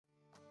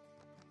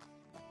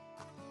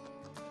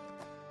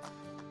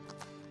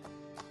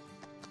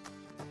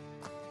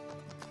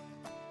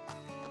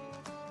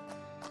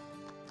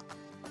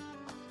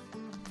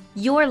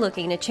You're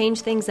looking to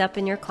change things up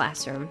in your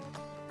classroom.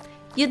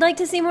 You'd like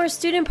to see more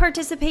student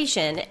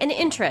participation and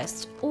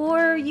interest,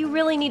 or you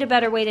really need a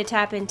better way to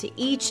tap into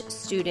each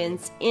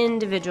student's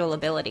individual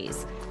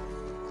abilities.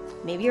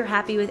 Maybe you're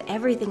happy with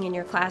everything in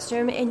your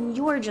classroom and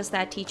you're just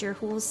that teacher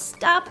who will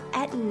stop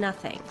at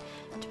nothing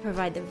to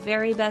provide the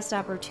very best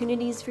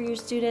opportunities for your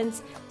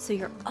students, so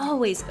you're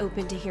always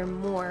open to hear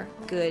more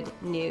good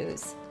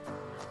news.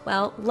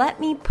 Well,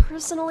 let me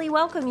personally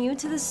welcome you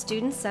to the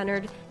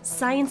Student-Centered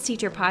Science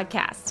Teacher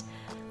Podcast.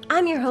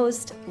 I'm your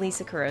host,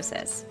 Lisa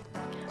Carosis.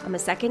 I'm a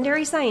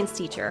secondary science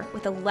teacher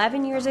with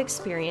 11 years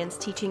experience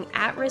teaching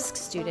at-risk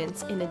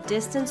students in a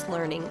distance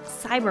learning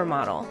cyber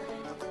model.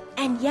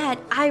 And yet,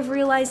 I've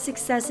realized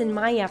success in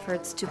my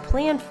efforts to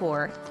plan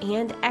for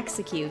and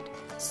execute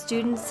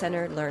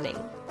student-centered learning.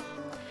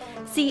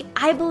 See,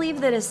 I believe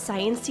that a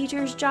science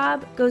teacher's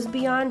job goes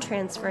beyond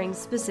transferring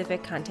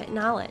specific content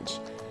knowledge.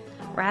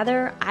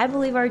 Rather, I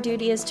believe our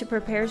duty is to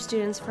prepare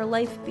students for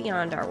life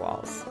beyond our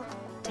walls,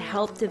 to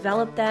help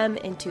develop them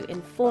into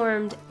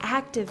informed,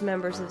 active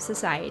members of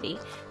society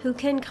who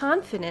can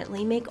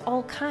confidently make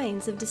all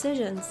kinds of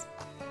decisions.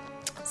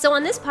 So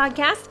on this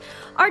podcast,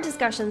 our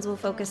discussions will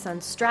focus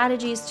on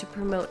strategies to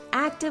promote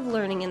active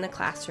learning in the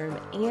classroom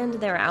and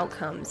their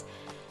outcomes,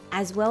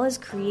 as well as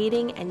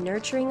creating and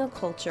nurturing a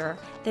culture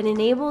that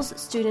enables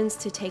students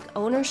to take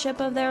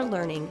ownership of their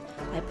learning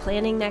by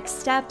planning next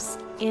steps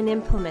and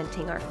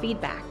implementing our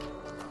feedback.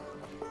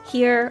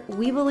 Here,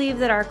 we believe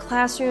that our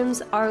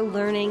classrooms are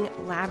learning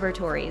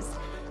laboratories,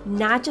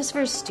 not just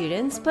for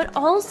students, but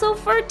also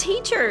for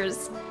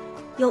teachers.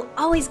 You'll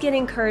always get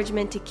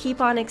encouragement to keep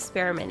on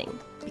experimenting,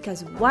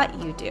 because what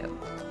you do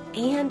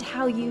and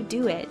how you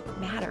do it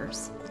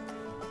matters.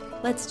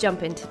 Let's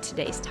jump into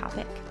today's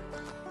topic.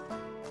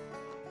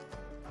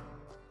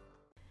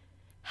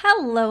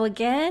 Hello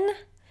again.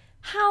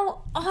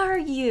 How are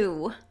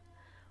you?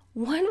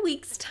 1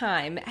 week's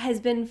time has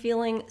been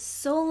feeling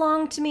so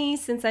long to me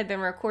since I've been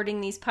recording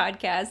these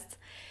podcasts.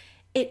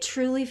 It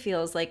truly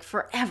feels like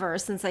forever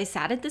since I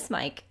sat at this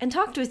mic and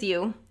talked with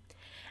you.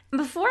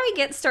 Before I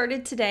get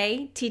started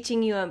today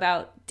teaching you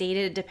about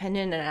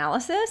data-dependent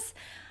analysis,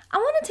 I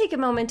want to take a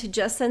moment to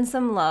just send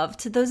some love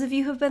to those of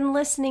you who've been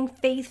listening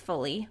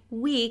faithfully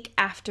week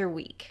after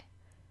week.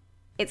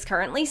 It's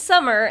currently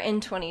summer in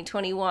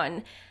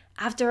 2021,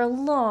 after a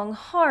long,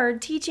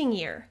 hard teaching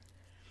year.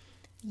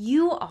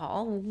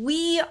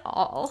 We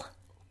all,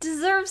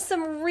 deserve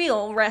some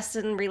real rest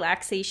and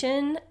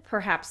relaxation,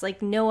 perhaps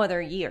like no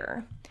other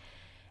year.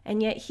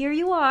 And yet here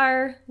you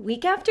are,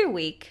 week after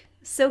week,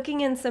 soaking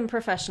in some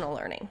professional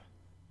learning.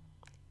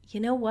 You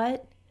know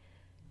what?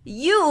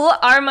 You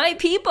are my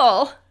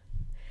people!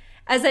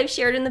 As I've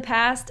shared in the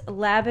past,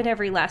 Lab in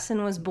Every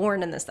Lesson was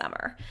born in the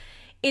summer.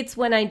 It's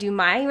when I do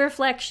my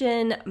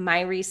reflection,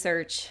 my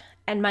research,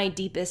 and my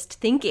deepest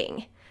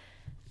thinking.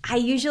 I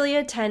usually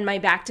attend my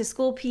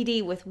back-to-school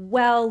PD with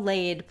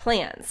well-laid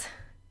plans.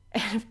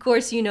 And of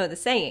course, you know the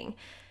saying,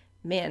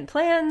 man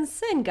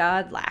plans and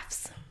God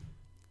laughs.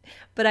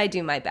 But I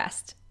do my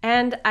best,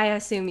 and I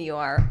assume you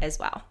are as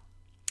well.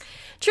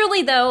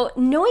 Truly though,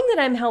 knowing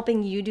that I'm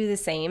helping you do the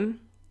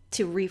same,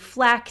 to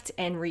reflect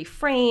and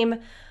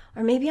reframe,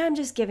 or maybe I'm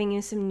just giving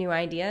you some new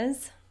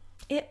ideas,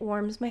 it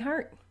warms my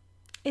heart.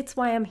 It's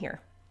why I'm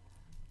here.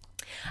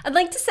 I'd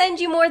like to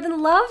send you more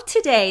than love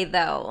today,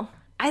 though.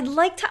 I'd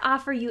like to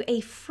offer you a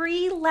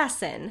free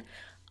lesson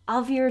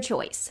of your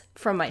choice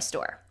from my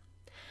store,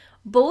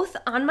 both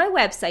on my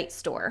website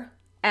store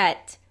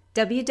at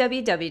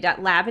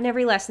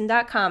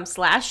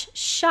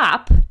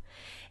www.labineverylesson.com/shop and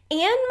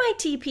my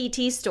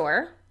TPT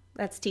store,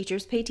 that's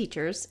Teachers Pay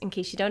Teachers, in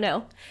case you don't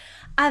know.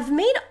 I've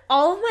made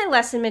all of my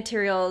lesson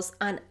materials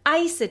on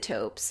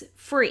isotopes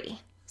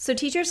free, so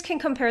teachers can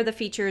compare the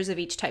features of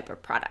each type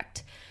of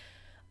product.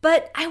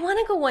 But I want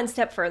to go one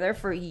step further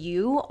for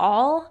you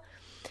all.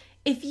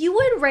 If you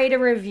would write a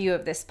review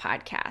of this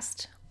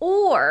podcast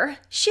or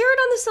share it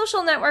on the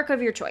social network of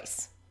your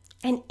choice,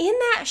 and in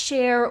that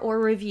share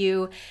or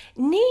review,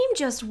 name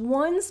just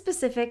one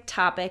specific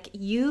topic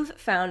you've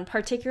found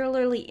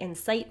particularly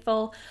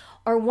insightful,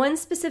 or one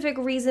specific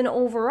reason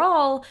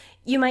overall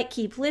you might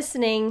keep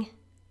listening,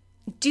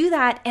 do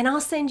that and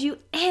I'll send you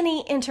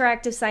any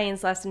interactive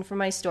science lesson from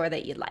my store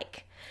that you'd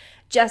like.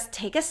 Just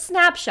take a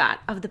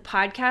snapshot of the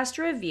podcast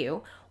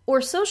review or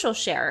social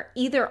share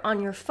either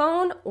on your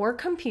phone or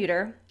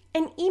computer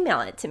and email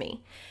it to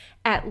me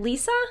at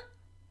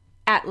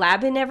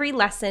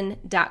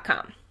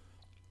lisa@labineverylesson.com.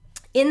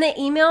 In the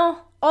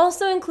email,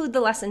 also include the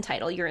lesson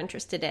title you're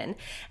interested in,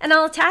 and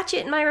I'll attach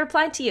it in my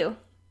reply to you.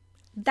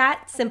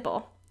 That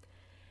simple.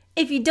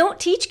 If you don't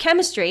teach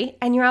chemistry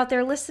and you're out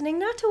there listening,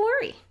 not to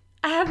worry.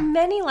 I have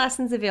many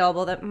lessons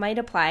available that might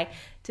apply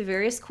to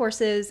various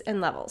courses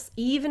and levels,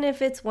 even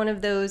if it's one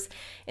of those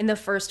in the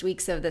first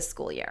weeks of this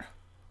school year.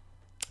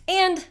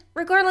 And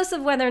regardless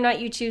of whether or not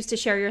you choose to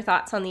share your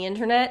thoughts on the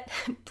internet,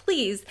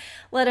 please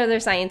let other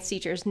science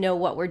teachers know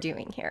what we're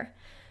doing here.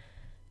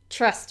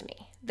 Trust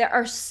me, there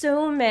are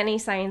so many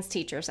science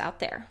teachers out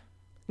there.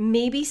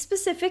 maybe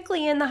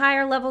specifically in the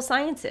higher level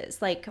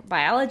sciences like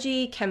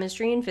biology,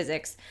 chemistry, and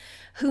physics,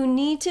 who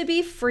need to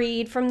be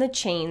freed from the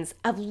chains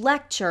of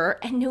lecture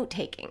and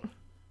note-taking.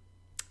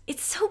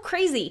 It's so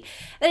crazy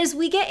that as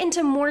we get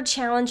into more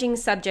challenging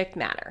subject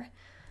matter,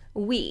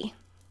 we,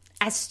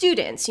 as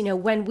students,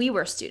 when we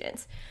were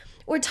students,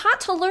 we're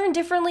taught to learn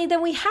differently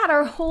than we had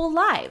our whole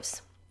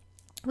lives.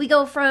 We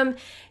go from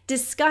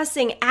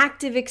discussing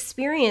active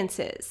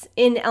experiences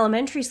in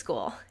elementary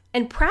school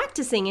and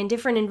practicing in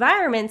different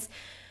environments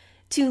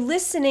to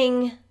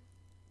listening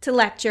to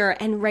lecture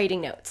and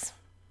writing notes.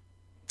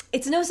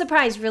 It's no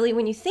surprise, really,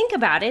 when you think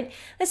about it,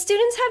 that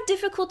students have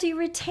difficulty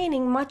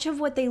retaining much of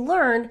what they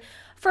learn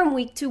from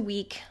week to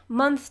week,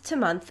 month to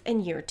month,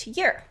 and year to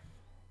year.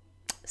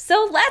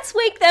 So let's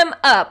wake them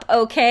up,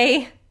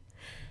 okay?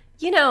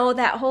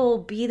 That whole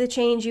be the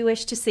change you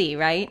wish to see,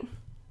 right?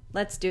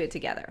 Let's do it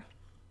together.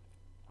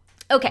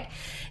 Okay,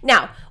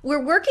 now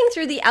we're working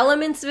through the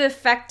elements of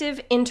effective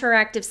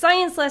interactive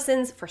science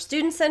lessons for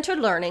student-centered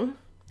learning,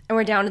 and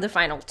we're down to the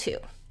final 2.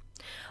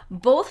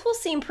 Both will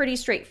seem pretty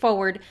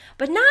straightforward,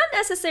 but not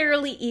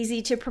necessarily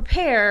easy to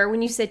prepare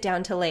when you sit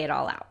down to lay it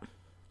all out.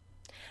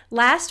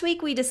 Last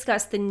week, we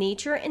discussed the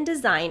nature and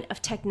design of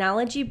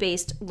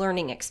technology-based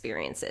learning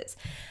experiences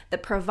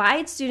that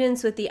provide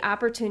students with the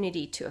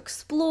opportunity to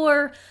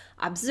explore,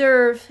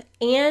 observe,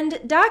 and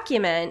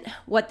document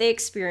what they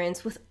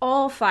experience with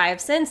all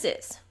 5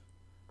 senses.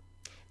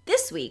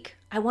 This week,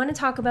 I want to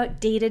talk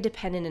about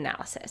data-dependent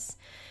analysis.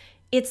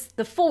 It's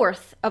the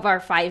 4th of our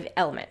 5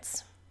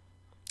 elements.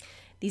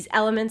 These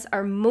elements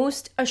are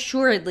most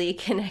assuredly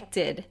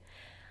connected.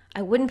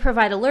 I wouldn't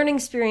provide a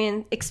learning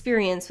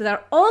experience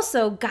without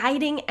also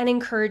guiding and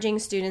encouraging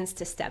students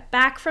to step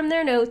back from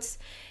their notes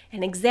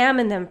and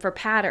examine them for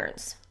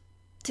patterns,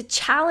 to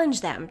challenge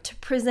them to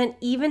present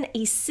even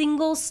a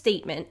single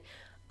statement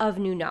of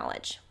new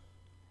knowledge.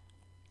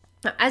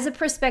 Now, as a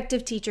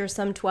prospective teacher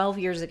some 12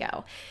 years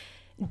ago,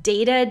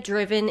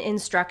 data-driven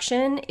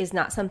instruction is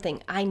not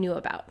something I knew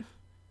about.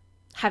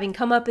 Having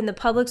come up in the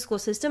public school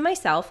system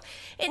myself,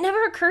 it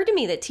never occurred to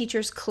me that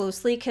teachers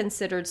closely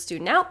considered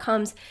student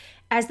outcomes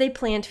as they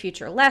planned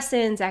future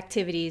lessons,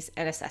 activities,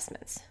 and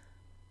assessments.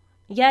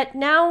 Yet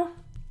now,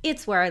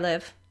 it's where I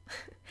live.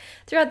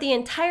 Throughout the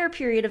entire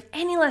period of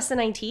any lesson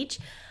I teach,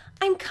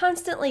 I'm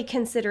constantly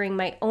considering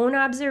my own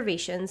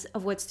observations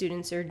of what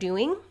students are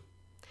doing,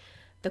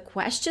 the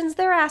questions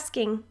they're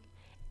asking,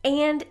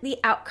 and the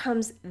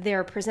outcomes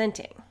they're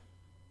presenting.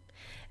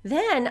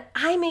 Then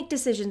I make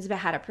decisions about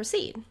how to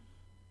proceed.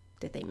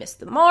 Did they miss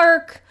the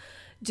mark?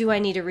 Do I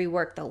need to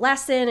rework the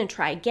lesson and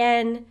try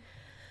again?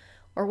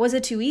 Or was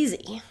it too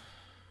easy?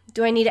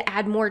 Do I need to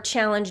add more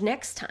challenge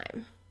next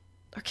time?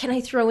 Or can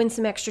I throw in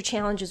some extra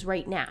challenges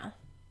right now?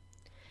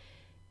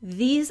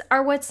 These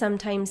are what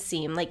sometimes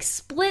seem like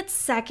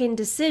split-second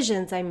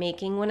decisions I'm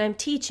making when I'm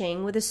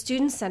teaching with a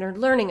student-centered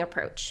learning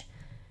approach.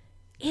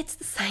 It's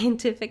the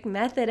scientific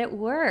method at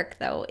work,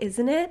 though,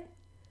 isn't it?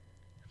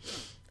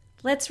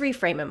 Let's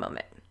reframe a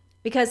moment,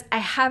 because I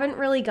haven't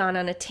really gone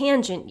on a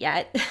tangent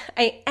yet.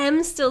 I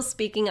am still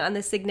speaking on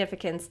the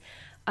significance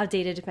of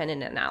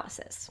data-dependent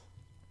analysis.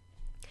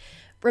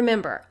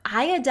 Remember,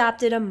 I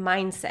adopted a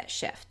mindset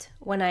shift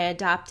when I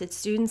adopted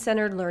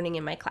student-centered learning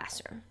in my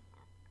classroom.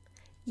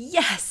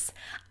 Yes,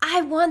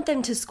 I want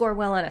them to score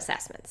well on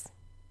assessments.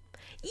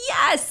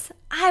 Yes,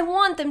 I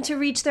want them to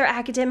reach their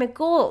academic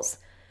goals.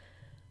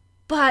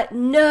 But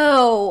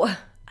no,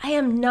 I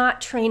am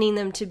not training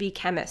them to be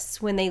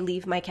chemists when they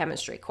leave my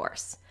chemistry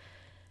course.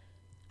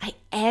 I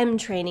am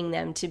training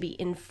them to be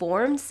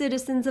informed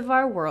citizens of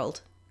our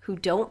world who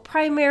don't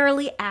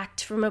primarily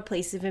act from a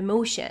place of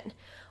emotion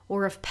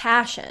or of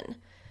passion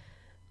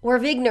or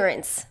of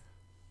ignorance,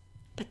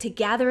 but to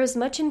gather as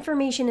much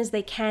information as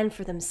they can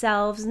for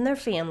themselves and their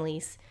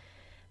families,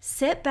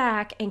 sit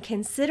back and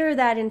consider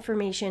that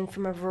information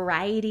from a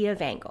variety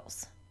of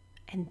angles,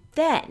 and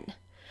then,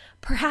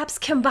 perhaps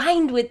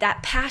combined with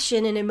that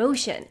passion and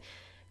emotion,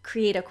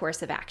 create a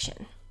course of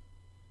action.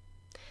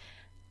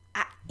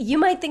 You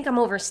might think I'm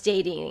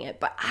overstating it,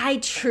 but I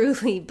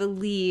truly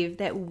believe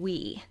that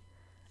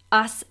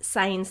us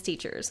science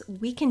teachers,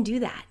 we can do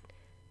that,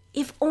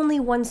 if only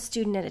one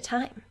student at a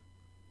time.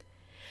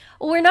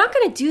 We're not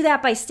going to do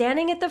that by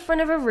standing at the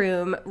front of a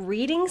room,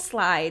 reading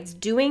slides,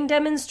 doing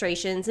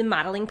demonstrations, and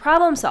modeling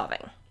problem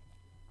solving.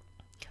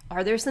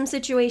 Are there some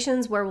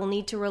situations where we'll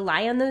need to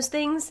rely on those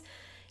things?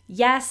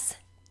 Yes,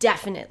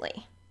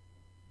 definitely.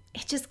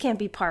 It just can't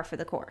be par for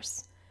the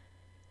course.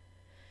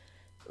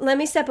 Let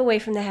me step away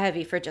from the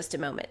heavy for just a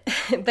moment,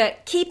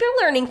 but keep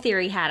your learning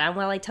theory hat on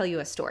while I tell you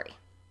a story.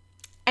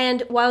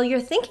 And while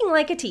you're thinking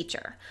like a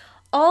teacher,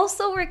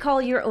 also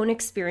recall your own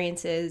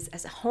experiences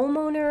as a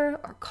homeowner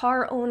or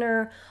car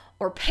owner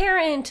or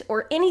parent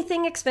or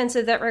anything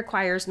expensive that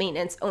requires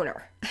maintenance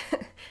owner.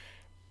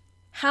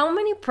 How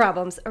many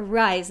problems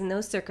arise in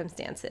those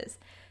circumstances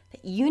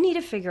that you need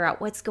to figure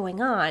out what's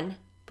going on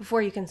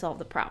before you can solve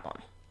the problem?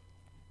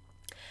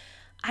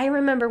 I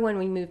remember when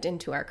we moved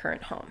into our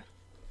current home.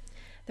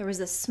 There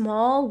was a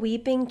small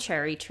weeping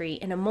cherry tree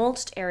in a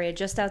mulched area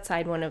just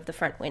outside one of the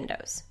front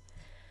windows.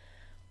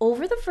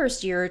 over the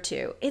first year or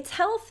two, its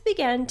health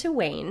began to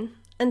wane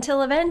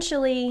until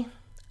eventually,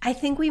 I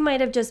think we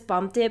might have just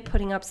bumped it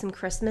putting up some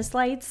Christmas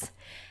lights,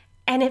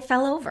 and it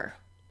fell over.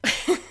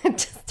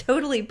 Just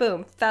totally,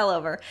 boom, fell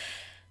over.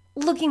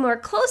 Looking more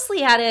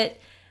closely at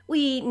it,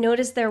 we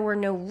noticed there were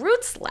no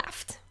roots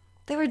left.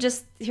 They were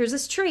just, here's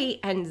this tree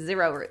and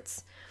 0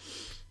 roots.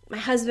 My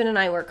husband and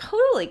I were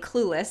totally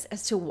clueless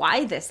as to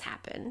why this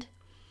happened.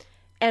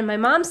 And my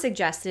mom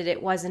suggested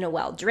it wasn't a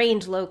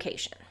well-drained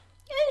location.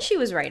 And she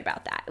was right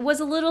about that. It was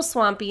a little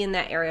swampy in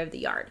that area of the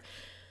yard.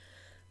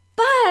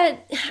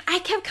 But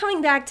I kept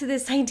coming back to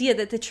this idea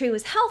that the tree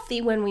was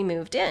healthy when we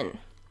moved in.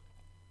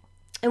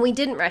 And we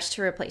didn't rush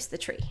to replace the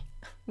tree.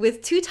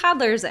 With 2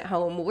 toddlers at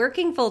home,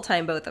 working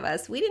full-time, both of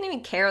us, we didn't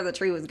even care the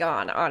tree was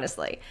gone,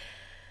 honestly.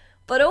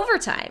 But over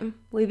time,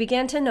 we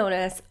began to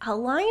notice a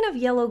line of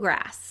yellow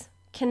grass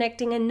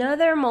connecting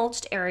another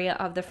mulched area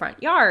of the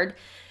front yard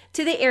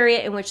to the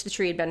area in which the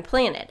tree had been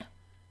planted.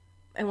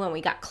 And when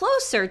we got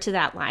closer to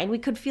that line, we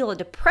could feel a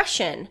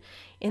depression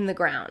in the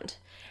ground,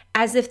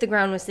 as if the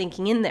ground was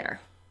sinking in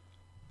there.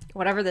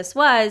 Whatever this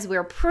was, we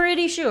were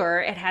pretty sure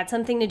it had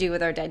something to do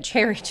with our dead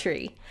cherry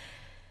tree.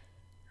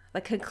 The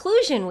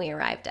conclusion we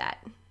arrived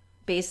at,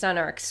 based on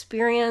our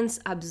experience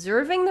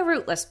observing the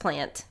rootless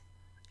plant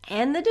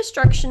and the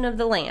destruction of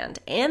the land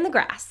and the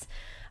grass,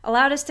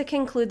 allowed us to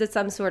conclude that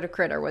some sort of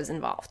critter was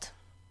involved.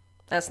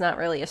 That's not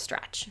really a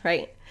stretch,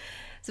 right?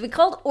 So we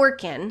called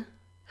Orkin,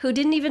 who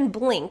didn't even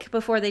blink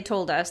before they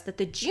told us that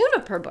the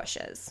juniper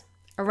bushes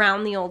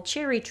around the old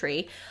cherry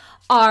tree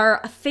are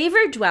a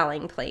favorite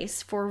dwelling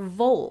place for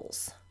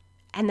voles,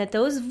 and that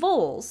those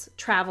voles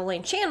travel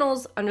in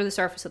channels under the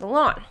surface of the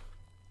lawn.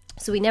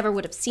 So we never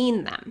would have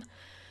seen them.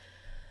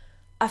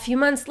 A few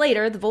months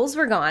later, the voles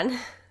were gone.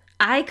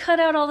 I cut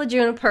out all the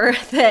juniper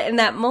that in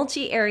that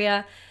mulchy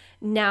area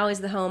now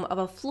is the home of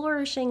a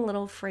flourishing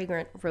little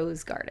fragrant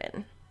rose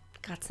garden.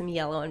 Got some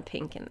yellow and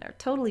pink in there.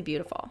 Totally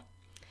beautiful.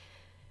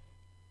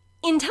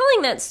 In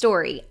telling that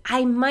story,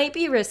 I might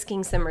be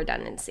risking some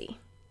redundancy.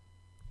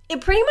 It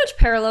pretty much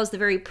parallels the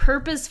very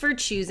purpose for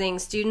choosing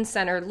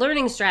student-centered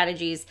learning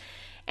strategies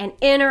and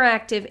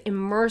interactive,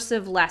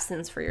 immersive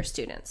lessons for your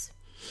students.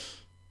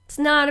 It's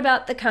not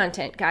about the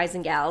content, guys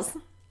and gals.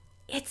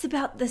 It's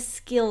about the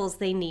skills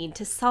they need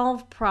to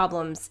solve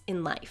problems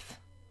in life.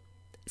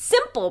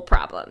 Simple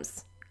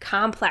problems,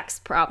 complex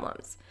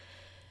problems.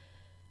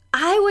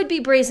 I would be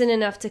brazen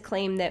enough to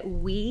claim that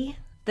we,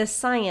 the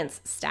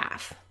science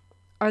staff,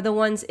 are the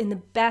ones in the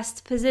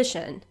best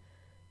position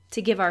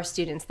to give our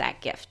students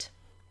that gift.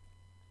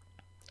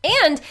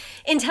 And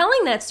in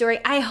telling that story,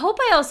 I hope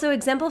I also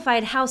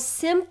exemplified how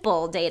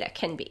simple data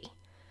can be.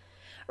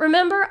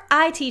 Remember,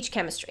 I teach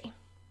chemistry.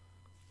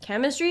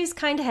 Chemistry is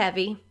kind of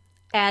heavy,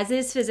 as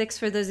is physics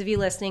for those of you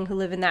listening who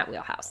live in that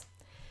wheelhouse.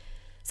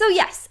 So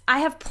yes, I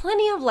have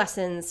plenty of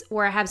lessons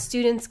where I have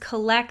students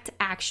collect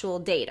actual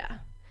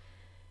data.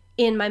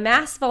 In my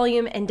mass,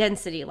 volume, and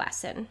density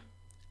lesson,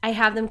 I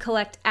have them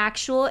collect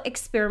actual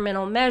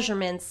experimental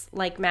measurements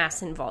like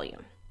mass and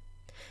volume.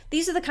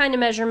 These are the kind of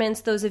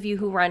measurements those of you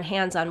who run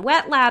hands-on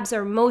wet labs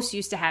are most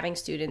used to having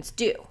students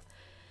do.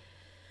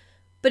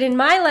 But in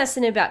my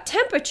lesson about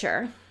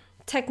temperature,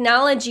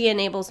 technology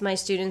enables my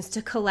students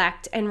to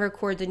collect and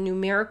record the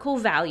numerical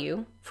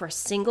value for a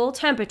single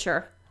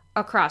temperature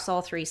across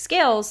all 3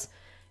 scales,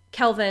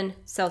 Kelvin,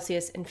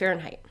 Celsius, and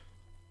Fahrenheit.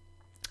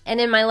 And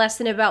in my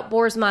lesson about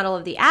Bohr's model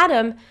of the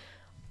atom,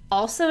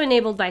 also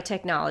enabled by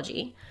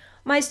technology,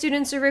 my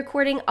students are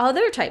recording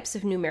other types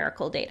of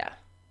numerical data.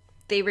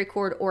 They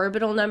record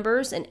orbital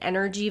numbers and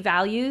energy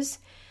values,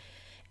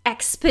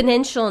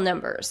 exponential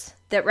numbers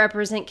that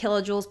represent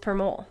kilojoules per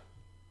mole.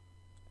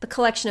 The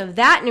collection of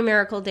that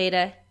numerical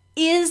data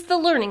is the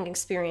learning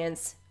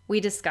experience we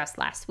discussed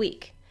last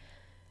week.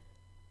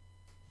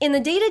 In the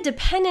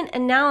data-dependent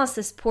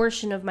analysis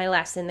portion of my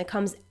lesson that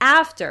comes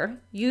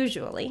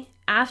usually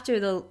after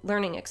the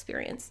learning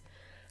experience,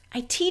 I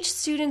teach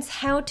students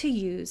how to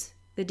use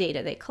the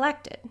data they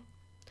collected,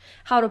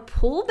 how to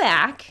pull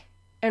back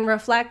and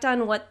reflect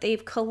on what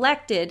they've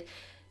collected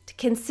to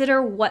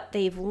consider what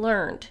they've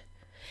learned.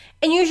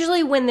 And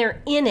usually when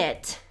they're in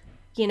it,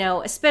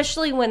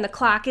 especially when the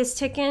clock is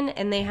ticking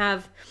and they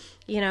have,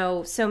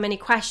 so many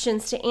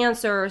questions to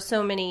answer or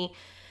so many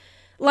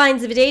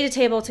lines of a data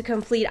table to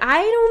complete,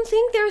 I don't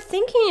think they're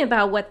thinking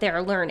about what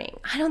they're learning.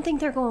 I don't think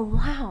they're going,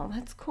 wow,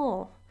 that's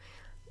cool.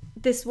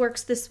 This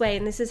works this way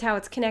and this is how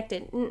it's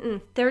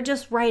connected. They're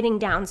just writing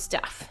down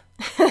stuff.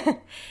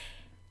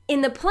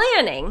 In the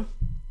planning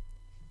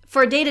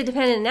for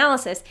data-dependent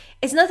analysis,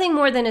 it's nothing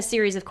more than a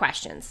series of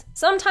questions,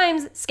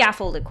 sometimes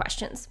scaffolded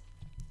questions,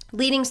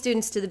 leading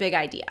students to the big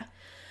idea.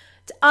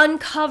 It's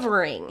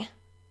uncovering.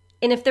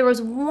 And if there was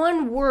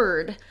one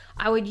word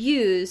I would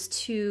use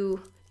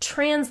to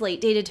translate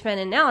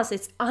data-dependent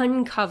analysis,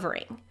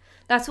 uncovering.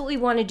 That's what we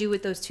want to do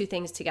with those 2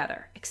 things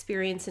together,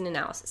 experience and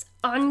analysis.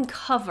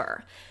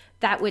 Uncover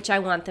that which I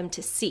want them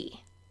to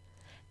see,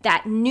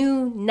 that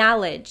new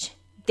knowledge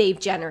they've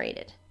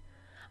generated.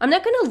 I'm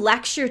not going to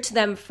lecture to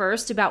them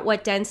first about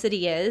what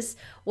density is,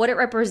 what it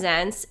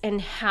represents,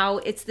 and how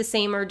it's the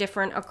same or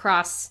different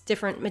across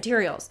different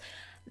materials.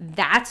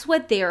 That's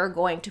what they're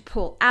going to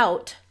pull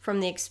out from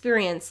the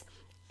experience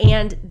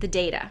and the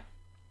data,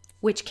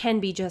 which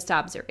can be just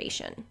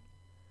observation.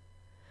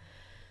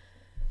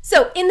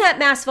 So in that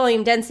mass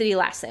volume density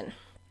lesson,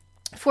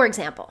 for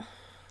example,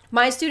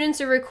 my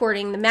students are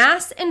recording the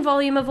mass and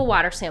volume of a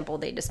water sample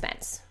they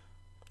dispense.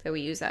 So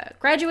we use a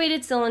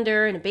graduated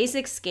cylinder and a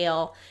basic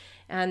scale,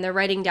 and they're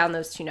writing down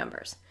those two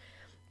numbers.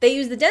 They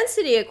use the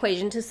density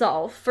equation to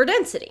solve for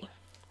density.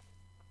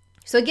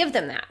 So I give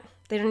them that.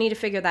 They don't need to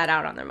figure that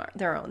out on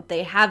their own.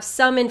 They have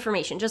some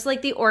information. Just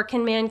like the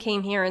Orkin man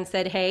came here and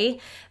said, hey,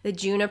 the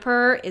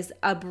juniper is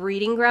a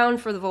breeding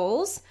ground for the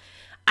voles.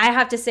 I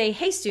have to say,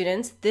 hey,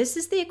 students, this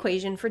is the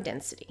equation for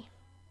density.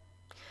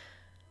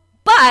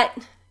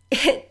 But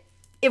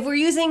if we're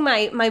using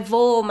my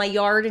vole, my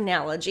yard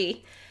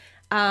analogy,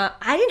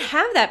 I didn't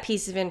have that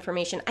piece of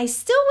information. I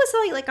still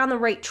was like on the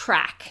right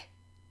track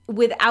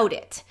without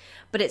it,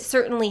 but it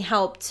certainly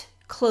helped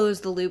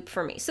close the loop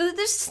for me. So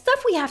there's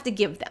stuff we have to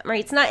give them, right?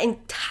 It's not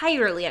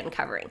entirely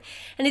uncovering.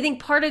 And I think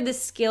part of the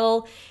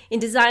skill in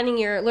designing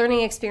your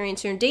learning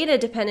experience, your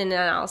data-dependent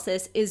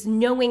analysis, is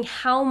knowing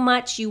how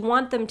much you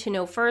want them to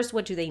know first,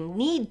 what do they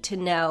need to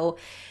know,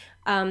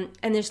 and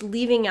just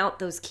leaving out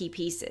those key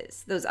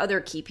pieces, those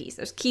other key pieces.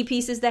 There's key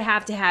pieces they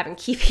have to have and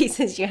key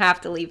pieces you have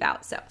to leave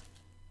out. So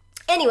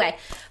anyway,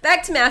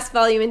 back to mass,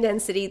 volume, and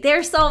density.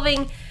 They're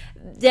solving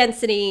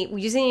density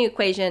using the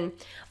equation.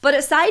 But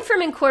aside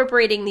from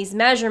incorporating these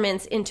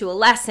measurements into a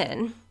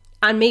lesson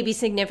on maybe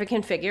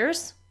significant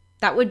figures,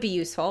 that would be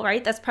useful,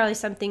 right? That's probably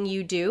something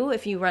you do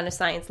if you run a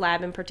science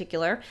lab in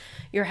particular.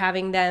 You're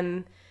having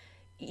them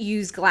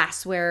use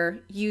glassware,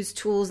 use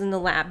tools in the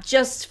lab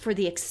just for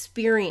the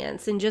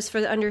experience and just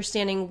for the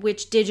understanding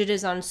which digit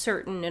is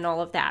uncertain and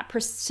all of that,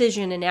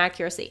 precision and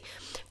accuracy.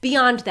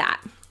 Beyond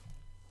that,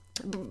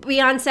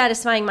 beyond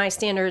satisfying my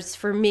standards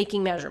for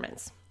making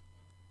measurements,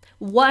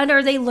 what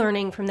are they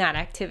learning from that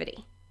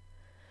activity?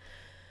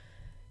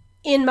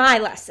 In my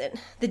lesson,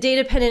 the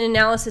data-dependent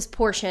analysis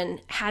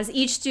portion has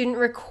each student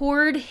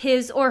record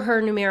his or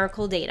her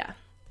numerical data,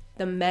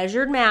 the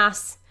measured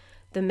mass,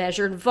 the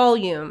measured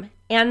volume,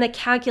 and the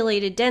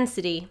calculated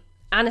density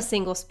on a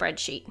single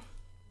spreadsheet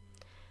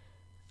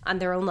on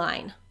their own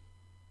line.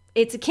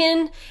 It's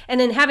akin,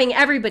 and then having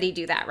everybody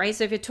do that, right?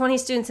 So if you have 20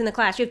 students in the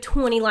class, you have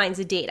 20 lines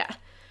of data.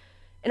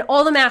 And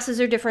all the masses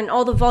are different,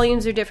 all the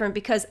volumes are different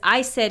because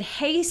I said,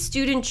 hey,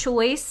 student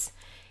choice,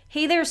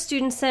 hey there,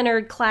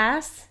 student-centered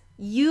class,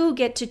 you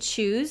get to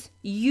choose,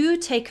 you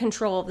take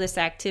control of this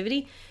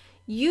activity.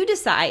 You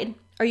decide,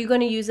 are you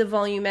going to use a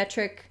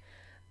volumetric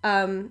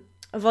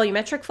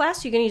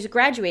flask? You're going to use a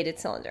graduated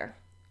cylinder.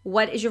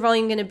 What is your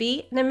volume going to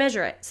be? And then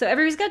measure it. So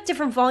everybody's got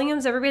different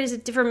volumes, everybody's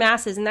at different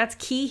masses, and that's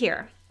key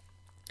here.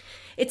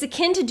 It's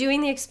akin to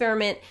doing the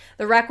experiment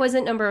the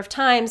requisite number of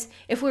times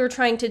if we were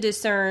trying to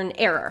discern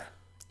error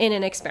in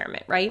an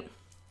experiment, right?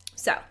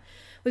 So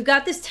we've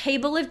got this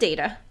table of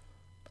data,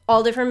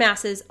 all different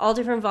masses, all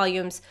different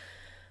volumes,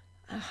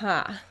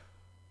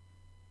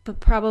 but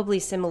probably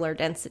similar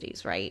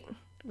densities, right?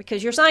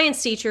 Because you're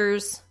science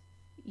teachers,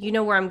 you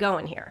know where I'm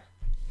going here.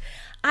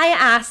 I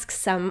ask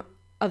some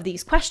of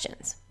these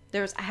questions.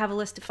 I have a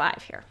list of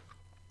 5 here.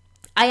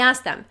 I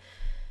ask them,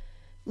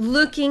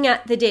 looking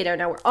at the data,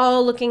 now we're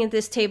all looking at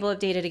this table of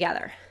data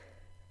together.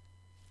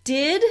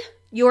 Did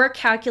your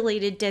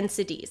calculated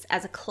densities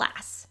as a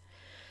class,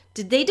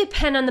 did they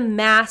depend on the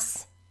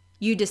mass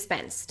you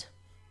dispensed?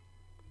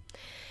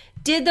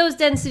 Did those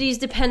densities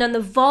depend on the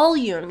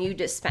volume you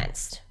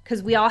dispensed?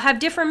 Because we all have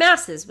different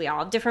masses, we all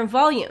have different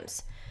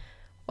volumes.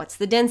 What's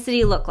the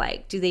density look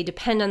like? Do they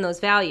depend on those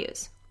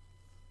values?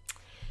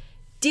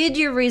 Did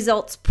your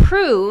results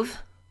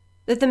prove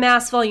that the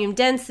mass, volume,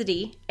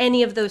 density,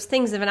 any of those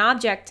things of an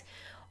object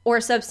or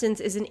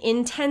substance is an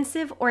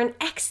intensive or an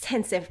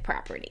extensive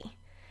property?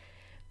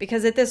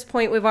 Because at this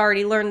point, we've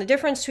already learned the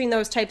difference between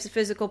those types of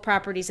physical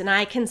properties, and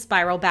I can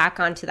spiral back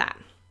onto that.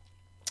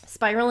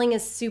 Spiraling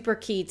is super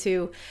key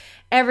to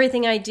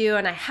everything I do,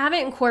 and I haven't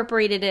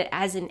incorporated it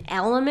as an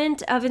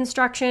element of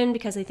instruction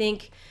because I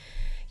think,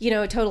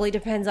 it totally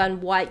depends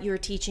on what you're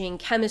teaching.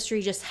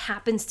 Chemistry just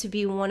happens to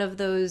be one of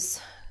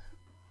those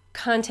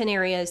content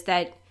areas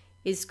that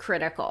is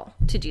critical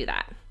to do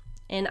that.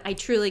 And I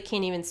truly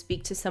can't even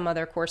speak to some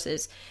other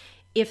courses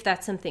if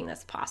that's something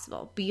that's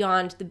possible.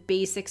 Beyond the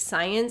basic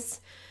science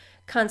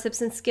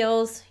concepts and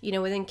skills,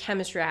 within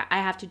chemistry, I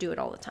have to do it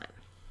all the time.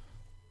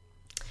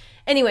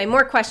 Anyway,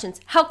 more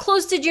questions. How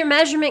close did your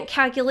measurement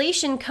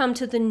calculation come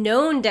to the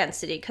known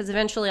density? Because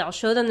eventually I'll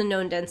show them the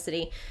known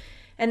density.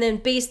 And then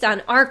based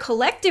on our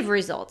collective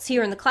results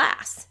here in the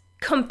class,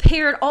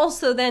 compared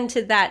also then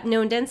to that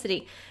known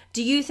density,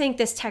 do you think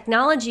this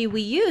technology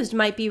we used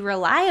might be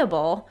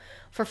reliable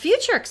for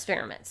future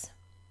experiments?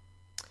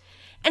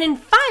 And in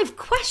 5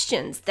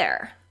 questions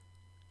there,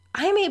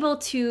 I'm able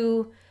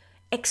to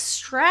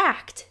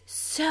extract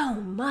so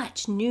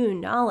much new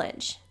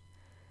knowledge.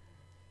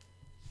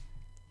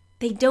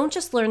 They don't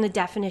just learn the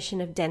definition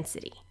of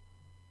density.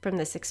 from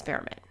this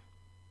experiment,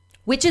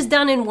 which is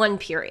done in one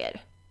period.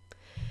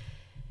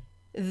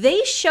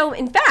 They show me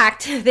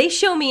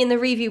in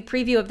the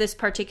preview of this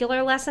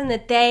particular lesson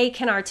that they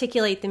can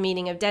articulate the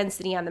meaning of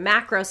density on the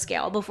macro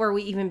scale before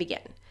we even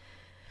begin.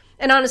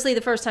 And honestly,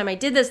 the first time I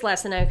did this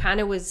lesson, I kind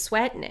of was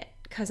sweating it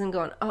because I'm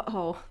going,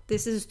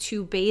 this is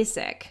too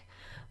basic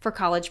for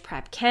college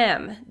prep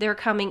chem. They're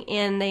coming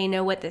in, they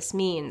know what this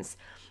means.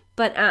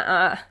 But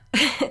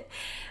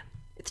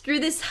through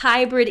this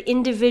hybrid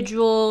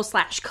individual /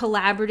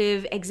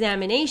 collaborative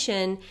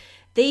examination,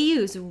 they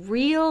use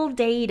real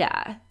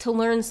data to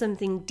learn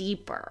something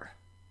deeper.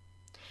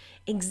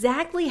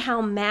 Exactly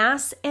how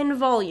mass and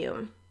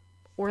volume,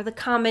 or the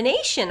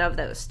combination of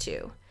those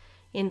two,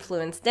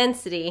 influence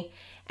density,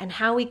 and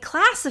how we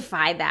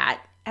classify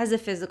that as a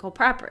physical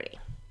property.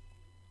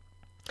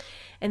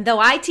 And though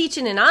I teach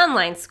in an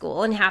online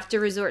school and have to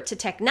resort to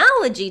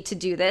technology to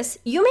do this,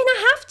 you may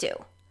not have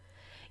to.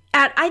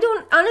 And I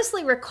don't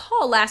honestly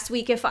recall last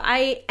week if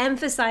I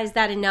emphasized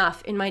that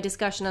enough in my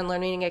discussion on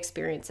learning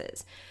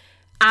experiences.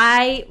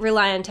 I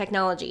rely on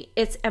technology.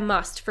 It's a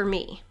must for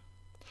me.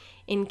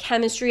 In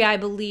chemistry, I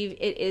believe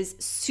it is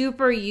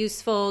super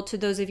useful to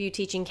those of you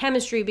teaching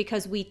chemistry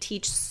because we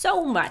teach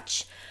so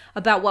much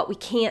about what we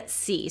can't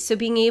see. So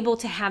being able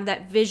to have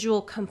that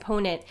visual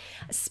component,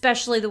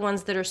 especially the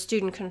ones that are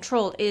student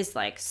controlled, is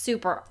like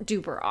super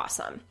duper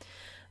awesome.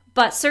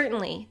 But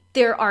certainly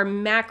there are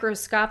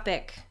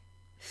macroscopic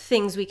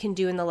things we can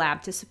do in the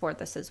lab to support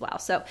this as well.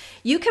 So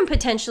you can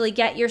potentially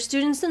get your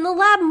students in the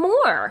lab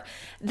more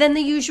than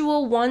the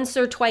usual once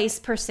or twice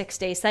per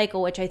 6-day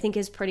cycle, which I think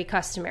is pretty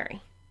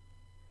customary.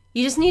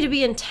 You just need to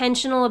be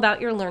intentional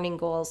about your learning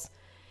goals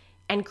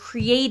and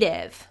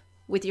creative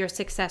with your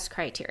success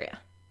criteria.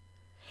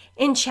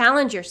 And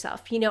challenge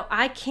yourself.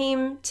 I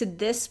came to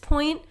this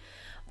point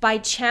by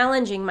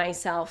challenging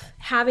myself,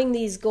 having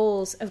these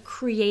goals of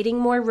creating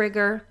more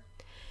rigor,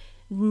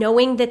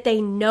 knowing that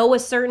they know a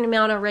certain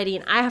amount already,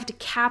 and I have to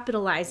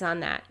capitalize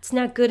on that. It's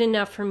not good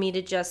enough for me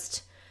to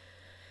just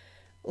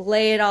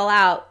lay it all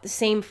out the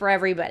same for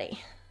everybody.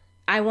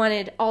 I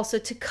wanted also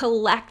to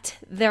collect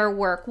their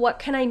work. What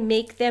can I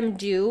make them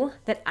do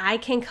that I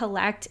can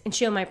collect and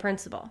show my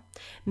principal?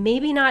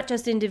 Maybe not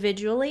just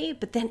individually,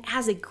 but then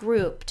as a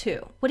group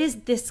too. What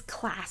is this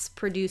class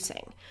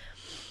producing?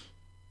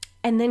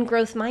 And then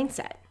growth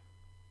mindset.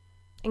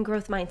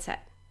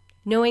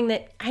 Knowing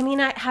that I may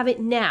not have it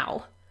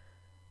now,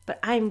 but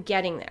I'm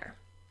getting there.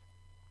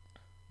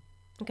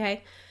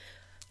 Okay?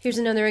 Here's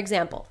another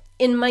example.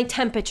 In my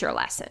temperature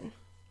lesson,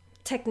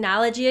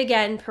 technology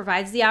again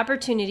provides the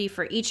opportunity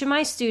for each of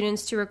my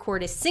students to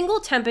record a single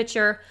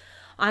temperature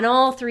on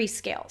all 3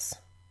 scales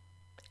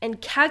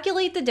and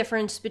calculate the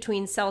difference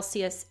between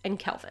Celsius and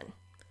Kelvin.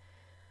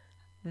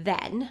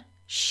 Then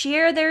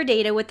share their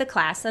data with the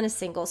class on a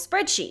single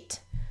spreadsheet.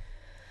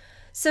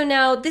 So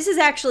now this is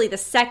actually the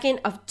second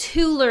of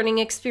 2 learning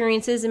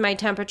experiences in my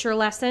temperature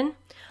lesson.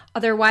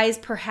 Otherwise,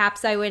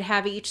 perhaps I would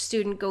have each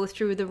student go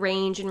through the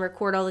range and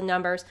record all the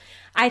numbers.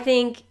 I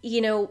think,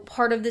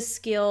 part of the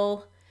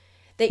skill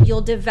that you'll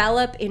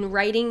develop in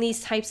writing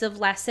these types of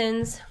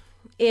lessons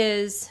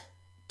is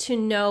to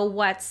know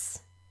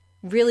what's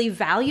really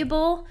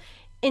valuable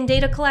in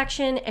data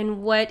collection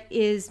and what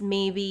is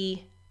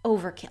maybe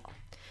overkill.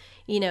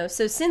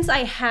 So since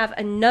I have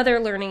another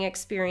learning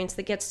experience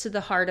that gets to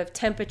the heart of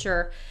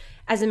temperature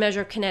as a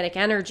measure of kinetic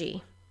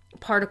energy,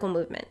 particle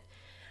movement,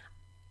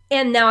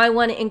 and now I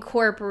want to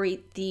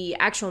incorporate the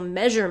actual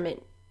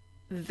measurement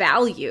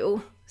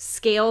value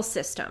scale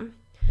system,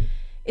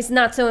 it's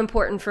not so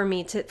important for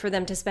me for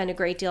them to spend a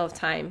great deal of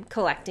time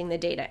collecting the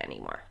data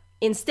anymore.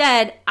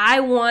 Instead, I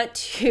want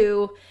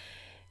to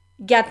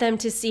get them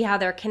to see how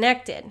they're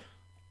connected.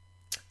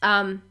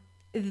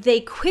 They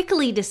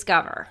quickly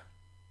discover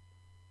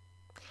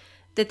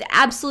that the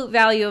absolute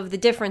value of the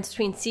difference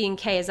between C and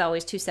K is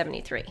always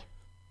 273. Okay,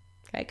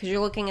 because you're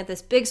looking at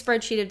this big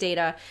spreadsheet of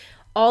data,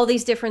 all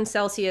these different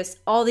Celsius,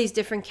 all these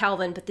different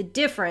Kelvin, but the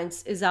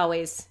difference is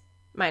always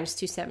minus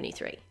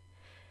 273.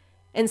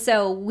 And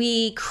so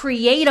we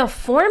create a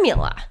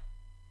formula.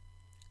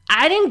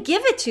 I didn't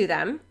give it to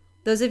them.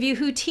 Those of you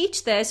who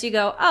teach this, you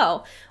go,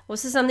 well,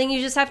 this is something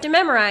you just have to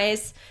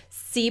memorize.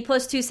 C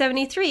plus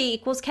 273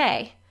 equals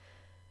K.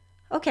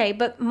 Okay,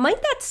 but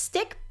might that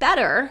stick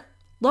better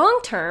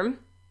long term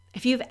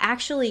if you've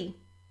actually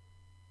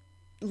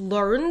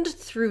learned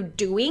through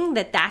doing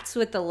that's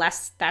what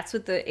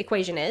the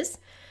equation is?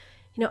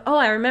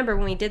 I remember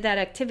when we did that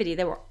activity,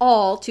 they were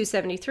all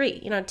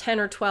 273, 10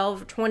 or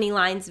 12 or 20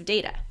 lines of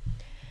data.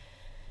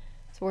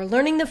 So we're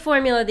learning the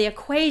formula, the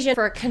equation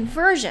for a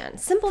conversion,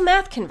 simple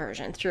math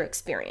conversion through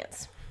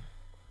experience.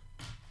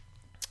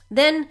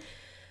 Then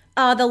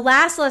the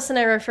last lesson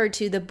I referred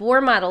to, the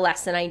Bohr model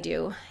lesson I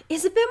do,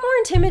 is a bit more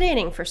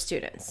intimidating for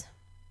students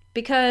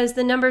because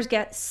the numbers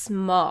get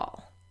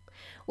small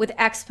with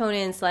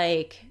exponents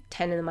like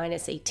 10 to the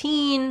minus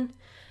 18,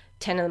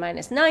 10 to the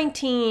minus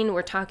 19.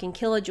 We're talking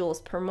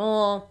kilojoules per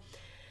mole.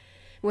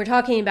 We're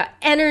talking about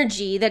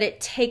energy that it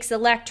takes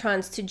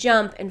electrons to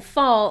jump and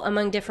fall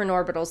among different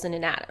orbitals in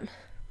an atom.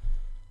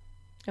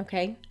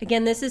 Okay.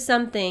 Again, this is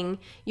something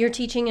you're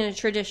teaching in a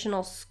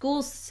traditional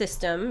school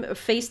system,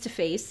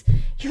 face-to-face.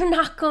 You're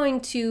not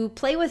going to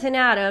play with an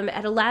atom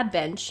at a lab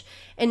bench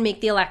and make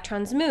the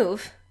electrons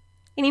move.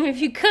 And even if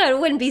you could, it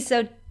wouldn't be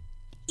so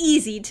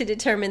easy to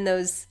determine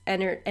those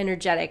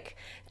energetic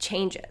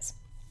changes.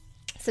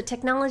 So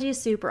technology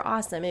is super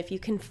awesome if you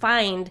can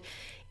find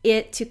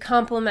it to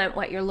complement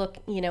what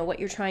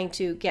you're trying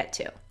to get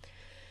to.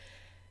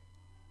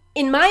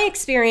 In my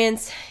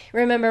experience,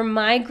 remember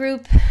my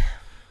group,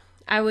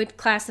 I would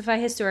classify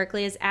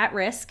historically as at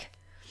risk,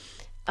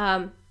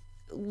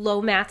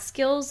 low math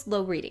skills,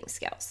 low reading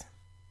skills.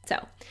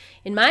 So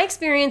in my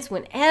experience,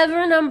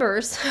 whenever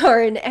numbers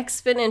are in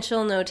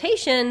exponential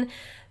notation,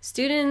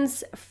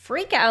 students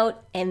freak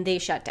out and they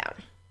shut down.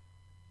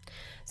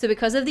 So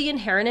because of the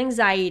inherent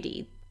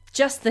anxiety,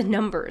 just the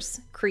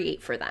numbers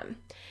create for them,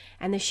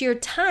 and the sheer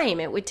time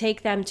it would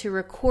take them to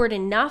record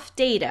enough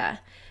data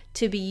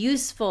to be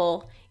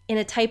useful in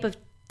a type of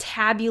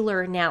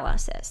tabular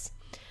analysis,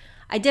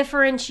 I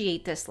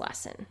differentiate this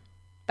lesson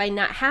by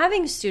not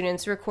having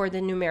students record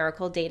the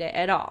numerical data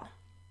at all.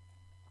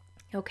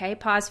 Okay,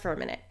 pause for a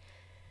minute.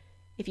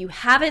 If you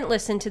haven't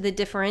listened to the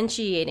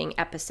differentiating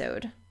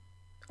episode,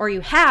 or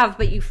you have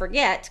but you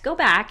forget, go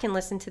back and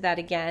listen to that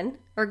again,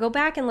 or go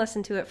back and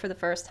listen to it for the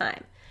first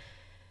time.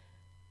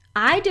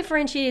 I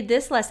differentiated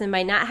this lesson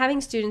by not having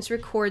students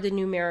record the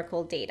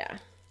numerical data.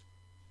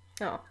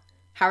 Oh,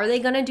 how are they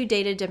going to do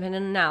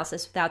data-dependent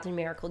analysis without the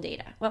numerical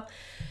data? Well,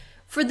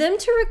 for them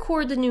to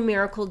record the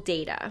numerical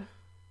data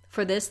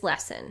for this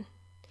lesson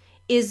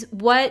is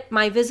what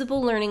my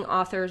visible learning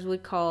authors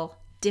would call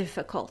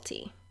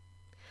difficulty.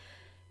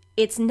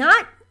 It's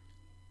not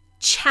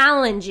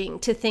challenging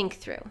to think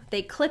through.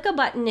 They click a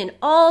button and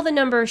all the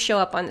numbers show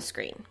up on the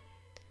screen.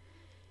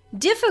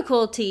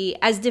 Difficulty,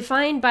 as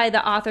defined by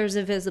the authors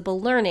of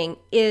Visible Learning,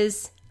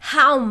 is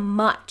how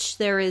much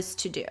there is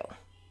to do.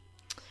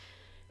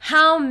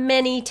 How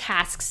many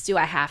tasks do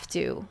I have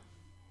to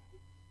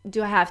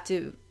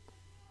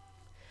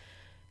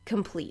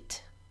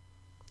complete,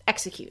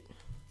 execute?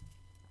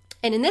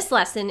 And in this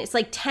lesson, it's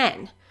like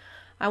 10.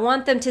 I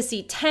want them to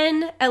see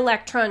 10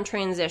 electron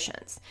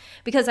transitions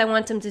because I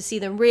want them to see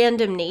the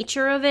random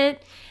nature of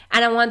it,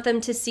 and I want them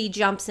to see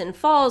jumps and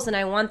falls, and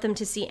I want them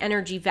to see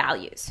energy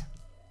values.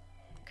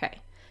 Okay,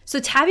 so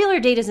tabular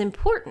data is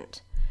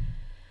important.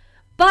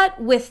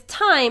 But with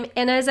time,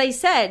 and as I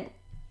said,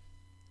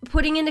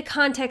 putting into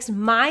context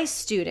my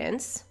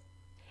students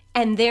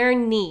and their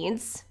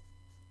needs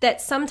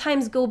that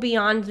sometimes go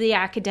beyond the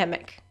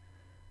academic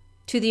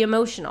to the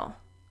emotional,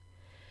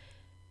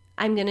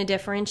 I'm going to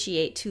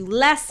differentiate to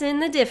lessen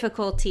the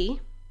difficulty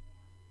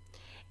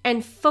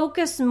and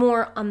focus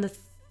more on the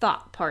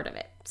thought part of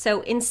it.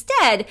 So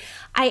instead,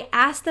 I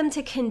ask them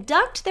to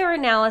conduct their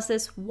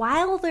analysis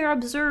while they're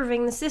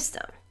observing the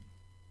system.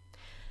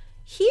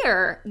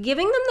 Here,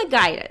 giving them the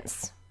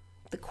guidance,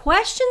 the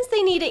questions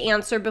they need to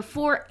answer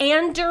before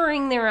and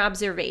during their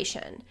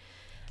observation,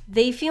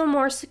 they feel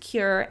more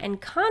secure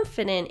and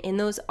confident in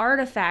those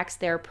artifacts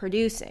they're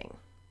producing.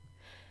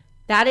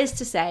 That is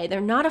to say, they're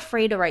not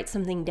afraid to write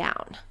something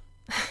down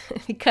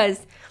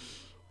because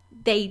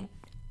they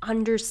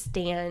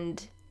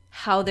understand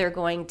how they're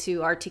going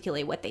to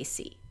articulate what they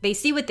see. They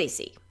see what they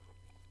see.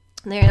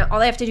 All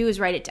they have to do is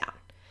write it down.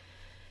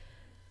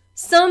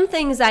 Some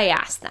things I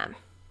ask them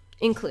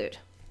include,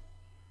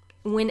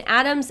 when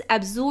atoms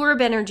absorb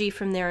energy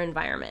from their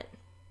environment,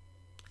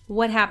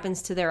 what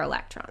happens to their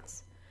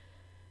electrons?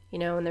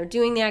 When they're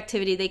doing the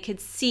activity, they could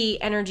see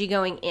energy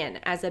going in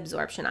as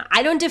absorption.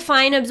 I don't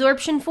define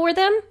absorption for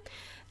them.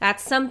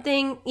 That's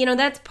something,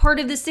 that's part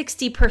of the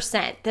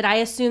 60% that I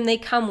assume they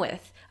come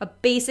with, a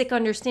basic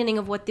understanding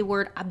of what the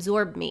word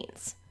absorb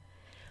means.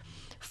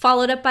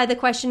 Followed up by the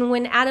question,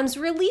 when atoms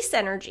release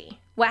energy,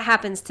 what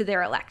happens to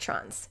their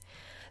electrons?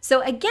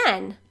 So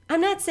again,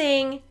 I'm not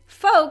saying,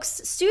 folks,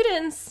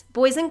 students,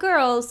 boys and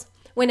girls,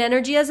 when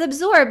energy is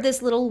absorbed,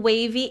 this little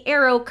wavy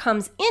arrow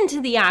comes into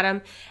the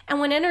atom, and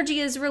when energy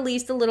is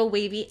released, a little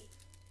wavy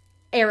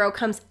arrow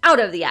comes out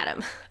of the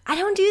atom. I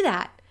don't do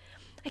that.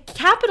 I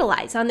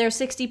capitalize on their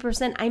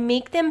 60%. I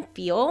make them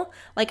feel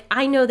like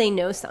I know they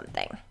know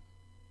something.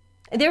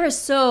 There is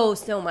so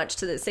much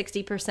to the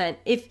 60%.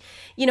 If,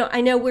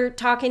 I know we're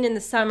talking in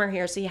the summer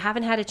here, so you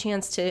haven't had a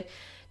chance to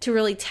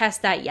really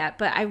test that yet,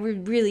 but I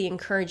would really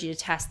encourage you to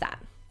test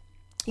that.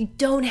 You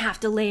don't have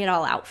to lay it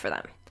all out for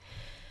them.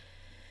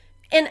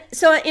 And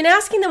so in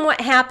asking them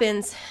what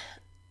happens,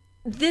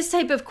 this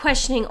type of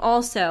questioning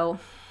also,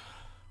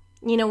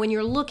 when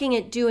you're looking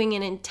at doing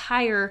an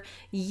entire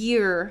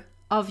year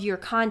of your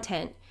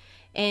content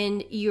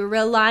and you're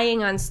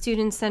relying on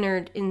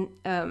student-centered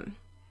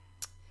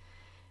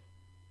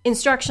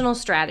instructional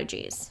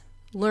strategies,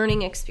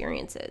 learning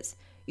experiences,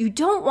 you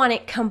don't want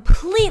it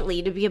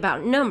completely to be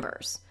about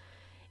numbers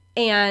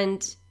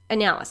and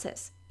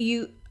analysis.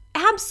 You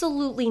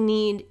absolutely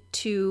need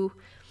to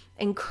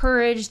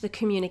encourage the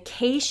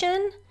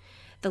communication,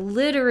 the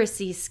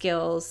literacy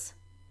skills,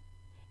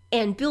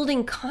 and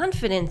building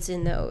confidence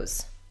in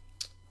those.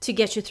 to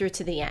get you through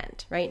to the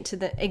end, right?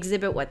 To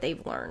exhibit what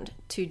they've learned,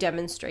 to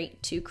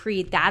demonstrate, to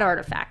create that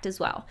artifact as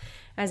well.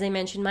 As I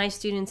mentioned, my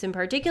students in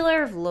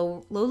particular have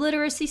low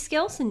literacy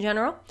skills in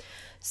general.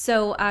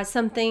 So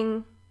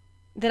something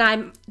that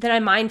I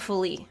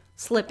mindfully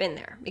slip in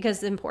there because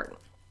it's important.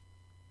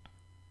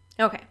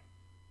 Okay,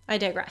 I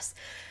digress.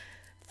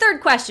 Third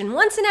question,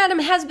 once an atom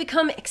has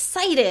become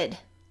excited,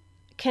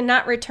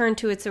 cannot return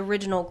to its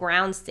original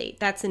ground state.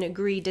 That's an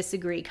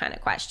agree-disagree kind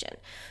of question.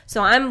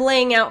 So I'm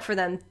laying out for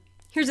them,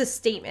 here's a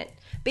statement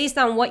based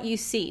on what you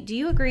see. Do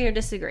you agree or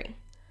disagree?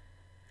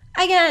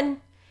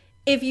 Again,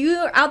 if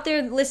you're out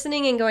there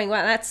listening and going,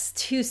 wow, that's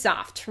too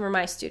soft for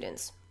my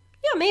students.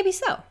 Yeah, maybe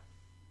so.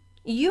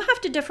 You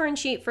have to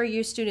differentiate for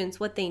your students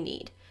what they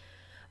need.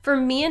 For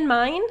me and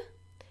mine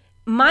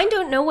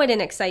don't know what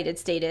an excited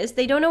state is.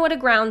 They don't know what a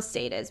ground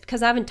state is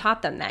because I haven't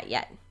taught them that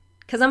yet.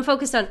 Because I'm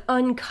focused on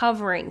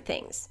uncovering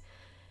things.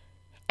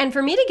 And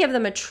for me to give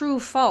them a true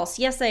false,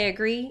 yes, I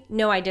agree,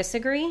 no, I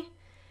disagree,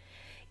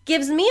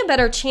 gives me a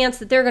better chance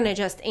that they're going to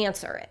just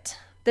answer it.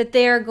 That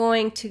they're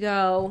going to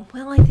go,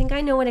 well, I think I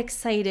know what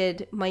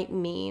excited might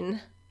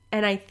mean.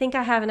 And I think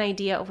I have an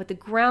idea of what the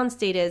ground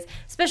state is,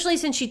 especially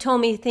since she told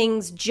me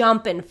things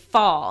jump and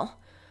fall.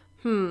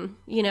 You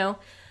know?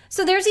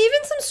 So there's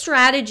even some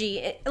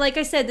strategy. Like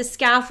I said, the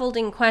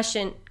scaffolding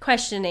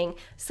questioning.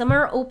 Some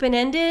are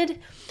open-ended.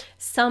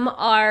 Some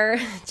are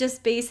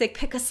just basic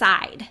pick a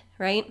side,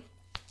 right?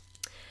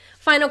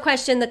 Final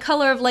question, the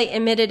color of light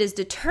emitted is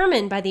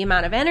determined by the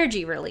amount of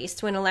energy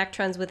released when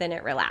electrons within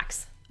it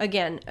relax.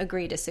 Again,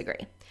 agree,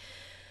 disagree.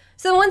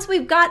 So once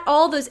we've got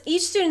all those,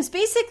 each student's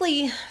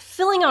basically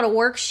filling out a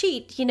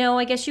worksheet. You know,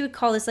 I guess you would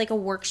call this like a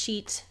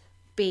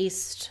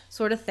worksheet-based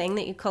sort of thing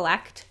that you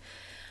collect.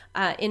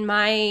 In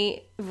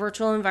my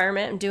virtual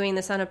environment, I'm doing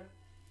this on a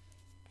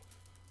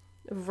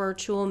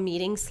virtual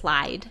meeting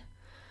slide.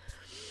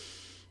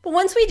 But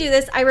once we do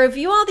this, I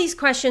review all these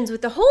questions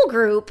with the whole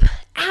group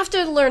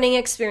after the learning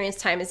experience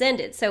time has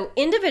ended. So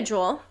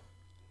individual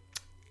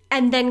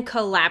and then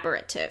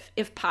collaborative,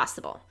 if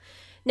possible.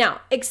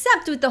 Now,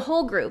 except with the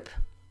whole group,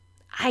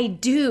 I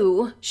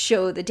do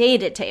show the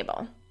data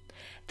table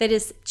that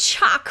is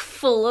chock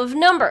full of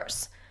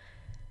numbers.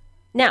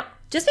 Now,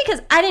 just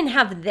because I didn't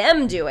have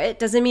them do it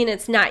doesn't mean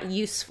it's not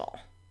useful.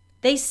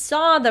 They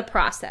saw the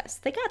process.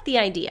 They got the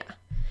idea.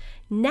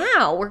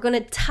 Now we're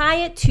going to tie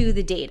it to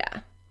the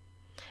data.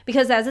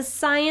 Because as a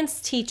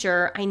science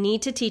teacher, I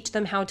need to teach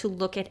them how to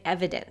look at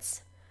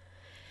evidence.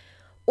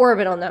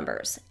 Orbital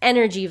numbers,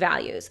 energy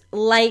values,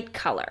 light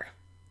color.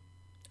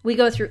 We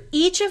go through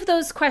each of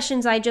those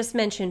questions I just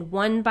mentioned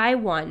one by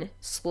one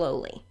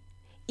slowly.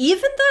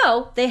 Even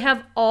though they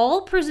have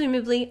all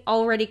presumably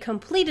already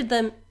completed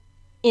them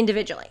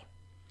individually.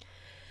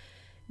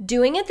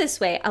 Doing it this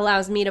way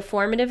allows me to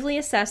formatively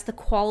assess the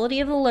quality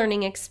of the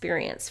learning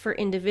experience for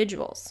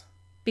individuals.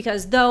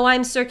 Because though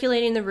I'm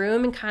circulating the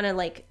room and kind of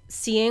like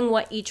seeing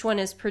what each one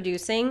is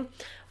producing,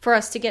 for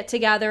us to get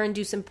together and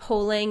do some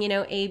polling, you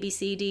know, A, B,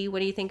 C, D, what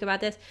do you think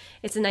about this?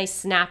 It's a nice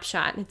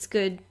snapshot and it's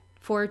good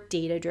for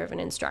data-driven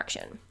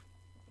instruction.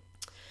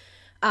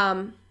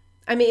 I'm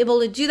able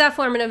to do that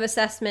formative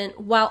assessment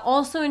while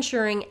also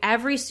ensuring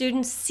every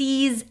student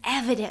sees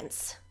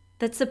evidence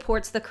that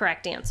supports the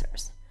correct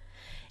answers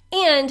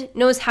and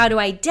knows how to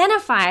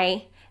identify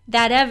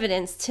that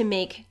evidence to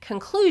make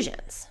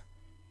conclusions.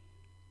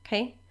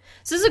 Okay?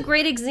 So this is a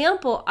great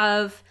example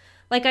of,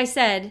 like I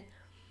said,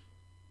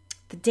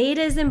 the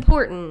data is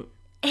important.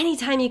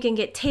 Anytime you can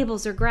get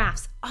tables or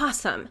graphs,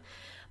 awesome.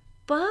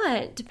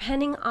 But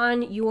depending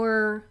on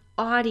your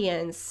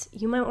audience,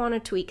 you might want to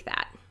tweak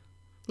that.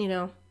 You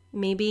know,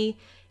 maybe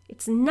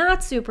it's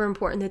not super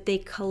important that they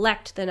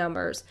collect the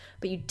numbers,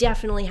 but you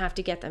definitely have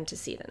to get them to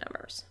see the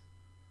numbers.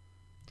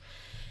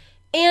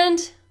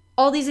 And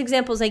all these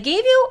examples I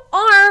gave you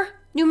are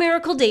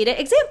numerical data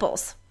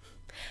examples.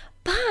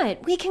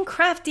 But we can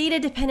craft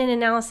data-dependent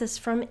analysis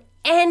from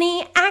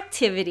any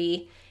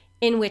activity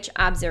in which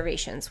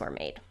observations were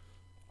made.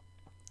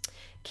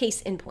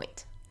 Case in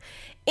point.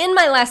 In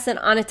my lesson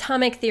on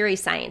atomic theory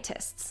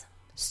scientists,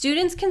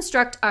 students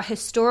construct a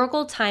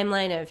historical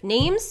timeline of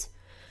names,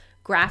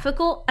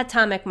 graphical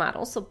atomic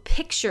models, so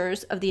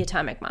pictures of the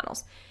atomic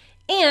models,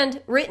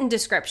 and written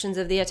descriptions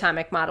of the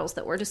atomic models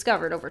that were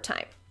discovered over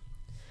time.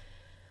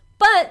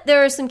 But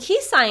there are some key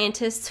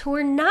scientists who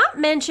are not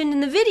mentioned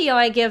in the video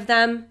I give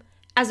them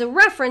as a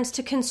reference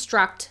to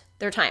construct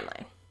their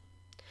timeline.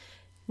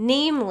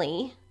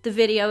 Namely, the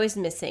video is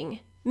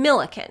missing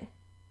Millikan,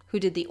 who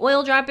did the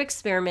oil drop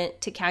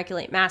experiment to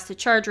calculate mass to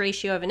charge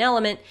ratio of an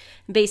element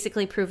and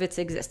basically prove its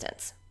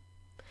existence.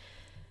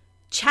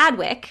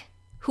 Chadwick,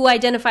 who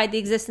identified the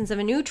existence of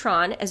a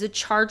neutron as a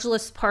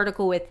chargeless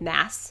particle with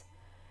mass.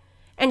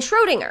 And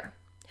Schrödinger,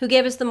 who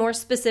gave us the more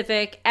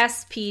specific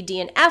s, p, d,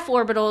 and f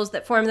orbitals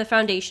that form the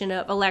foundation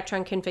of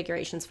electron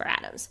configurations for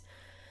atoms.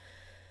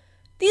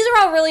 These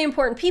are all really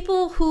important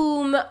people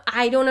whom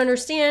I don't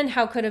understand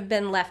how could have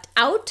been left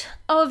out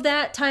of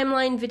that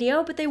timeline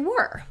video, but they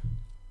were.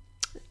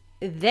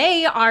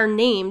 they are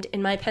named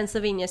in my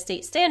Pennsylvania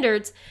state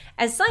standards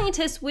as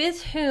scientists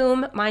with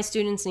whom my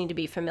students need to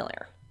be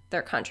familiar,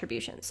 their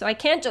contributions. So I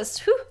can't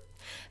just,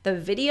 the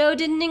video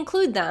didn't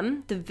include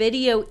them. The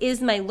video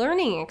is my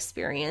learning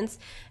experience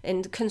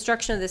and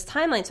construction of this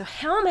timeline. So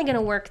how am I going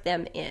to work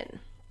them in?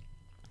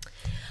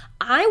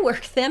 I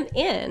work them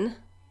in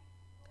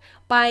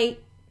by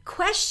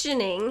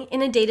questioning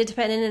in a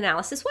data-dependent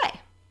analysis way.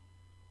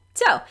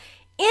 So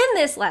in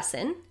this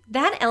lesson,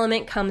 that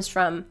element comes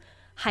from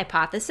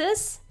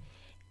hypothesis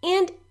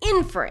and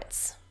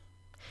inference,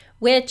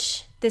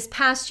 which this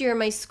past year in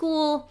my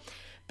school,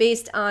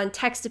 based on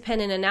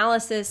text-dependent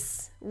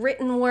analysis,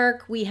 written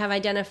work, we have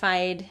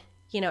identified,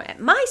 at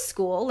my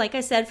school, like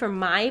I said, for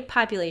my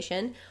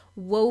population,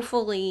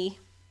 woefully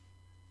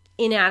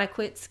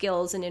inadequate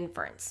skills in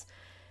inference.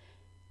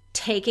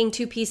 Taking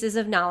two pieces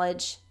of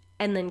knowledge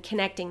and then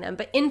connecting them.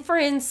 But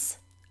inference,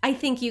 I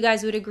think you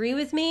guys would agree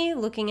with me,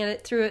 looking at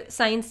it through a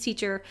science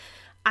teacher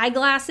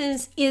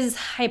eyeglasses, is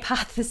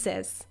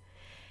hypothesis.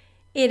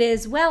 It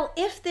is, well,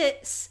 if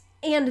this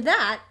and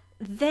that,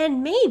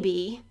 then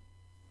maybe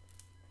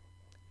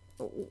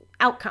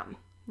outcome,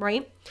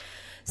 right?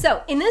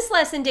 So in this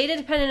lesson,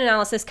 data-dependent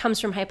analysis comes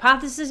from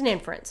hypothesis and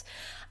inference.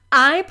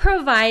 I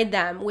provide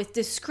them with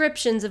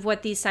descriptions of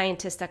what these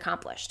scientists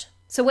accomplished.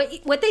 So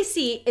what they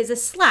see is a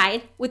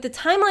slide with the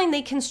timeline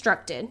they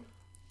constructed.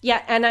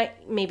 Yeah, and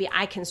maybe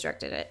I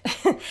constructed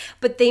it,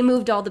 but they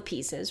moved all the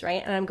pieces,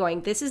 right? And I'm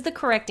going, this is the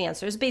correct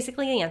answer. It's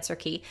basically the answer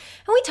key.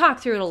 And we talk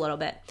through it a little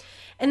bit.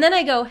 And then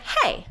I go,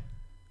 hey,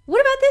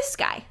 what about this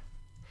guy?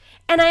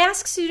 And I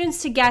ask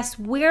students to guess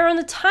where on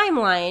the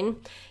timeline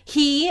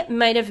he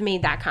might have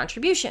made that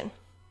contribution.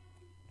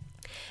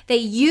 They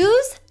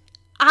use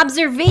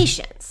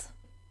observations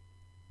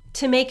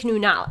to make new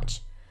knowledge.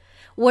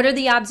 What are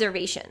the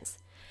observations?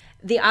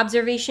 The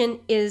observation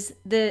is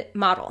the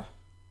model,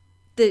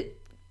 the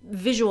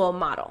visual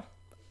model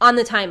on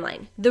the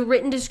timeline, the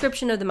written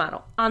description of the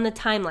model on the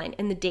timeline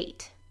and the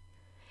date.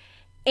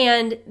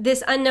 And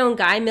this unknown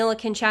guy,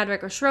 Millikan,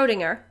 Chadwick, or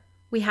Schrodinger,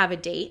 we have a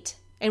date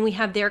and we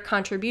have their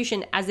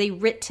contribution as a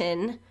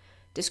written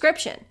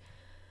description.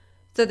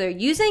 So they're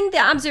using the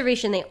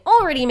observation they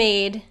already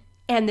made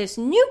and this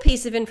new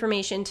piece of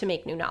information to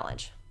make new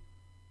knowledge.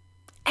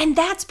 And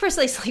that's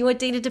precisely what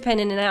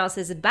data-dependent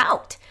analysis is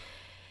about.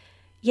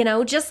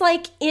 Just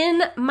like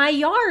in my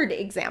yard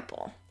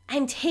example,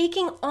 I'm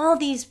taking all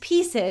these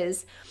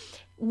pieces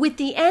with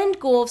the end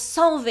goal of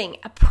solving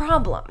a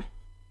problem.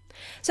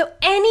 So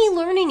any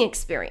learning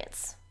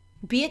experience,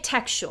 be it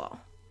textual,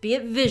 be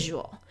it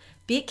visual,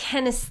 be it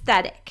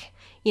kinesthetic,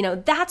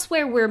 that's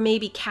where we're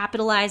maybe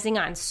capitalizing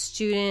on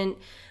student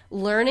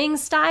learning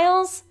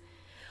styles,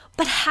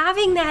 but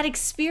having that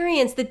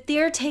experience that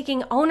they're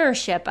taking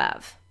ownership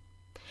of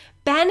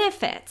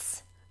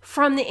benefits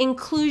from the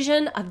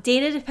inclusion of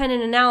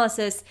data-dependent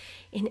analysis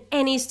in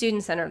any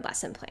student-centered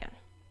lesson plan,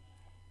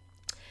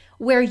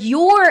 where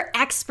your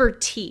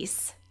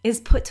expertise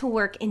is put to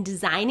work in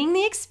designing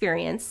the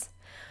experience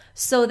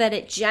so that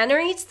it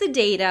generates the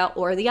data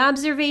or the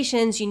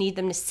observations you need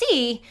them to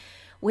see,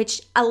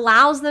 which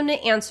allows them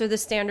to answer the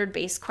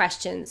standard-based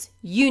questions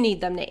you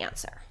need them to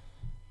answer.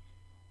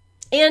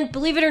 And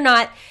believe it or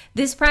not,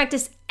 this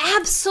practice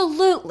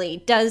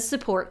absolutely does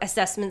support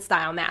assessment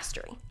style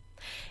mastery.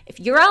 If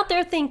you're out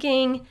there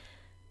thinking,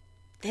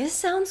 this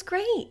sounds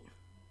great,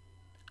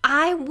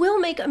 I will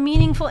make a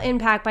meaningful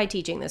impact by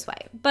teaching this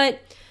way, but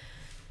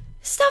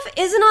stuff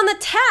isn't on the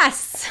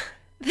tests.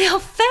 They'll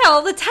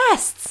fail the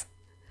tests.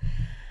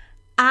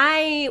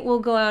 I will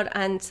go out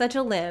on such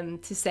a limb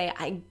to say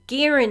I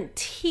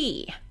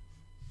guarantee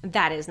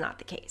that is not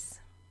the case.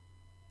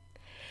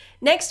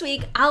 Next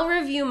week, I'll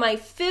review my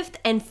fifth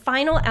and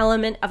final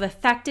element of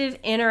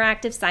effective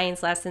interactive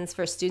science lessons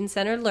for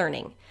student-centered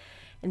learning,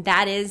 and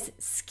that is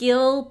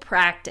skill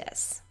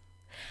practice.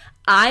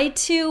 I,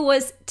 too,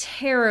 was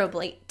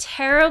terribly,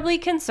 terribly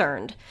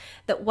concerned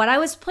that what I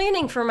was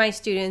planning for my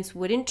students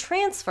wouldn't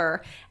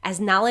transfer as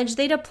knowledge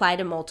they'd apply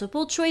to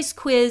multiple choice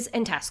quiz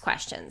and test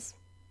questions.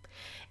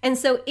 And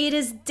so it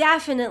is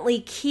definitely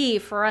key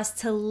for us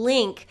to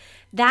link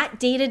that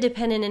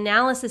data-dependent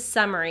analysis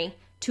summary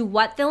to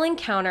what they'll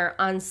encounter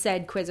on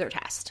said quiz or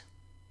test.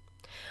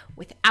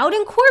 Without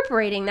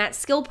incorporating that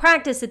skill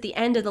practice at the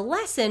end of the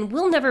lesson,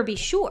 we'll never be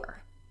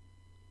sure.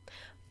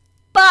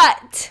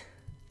 But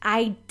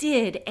I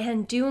did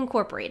and do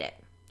incorporate it.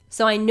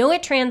 So I know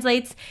it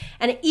translates,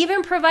 and it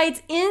even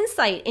provides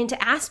insight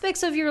into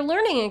aspects of your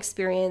learning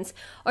experience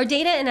or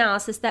data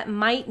analysis that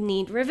might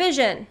need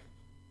revision.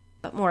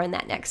 But more on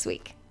that next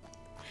week.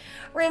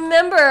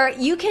 Remember,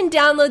 you can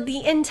download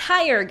the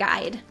entire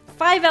guide,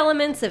 5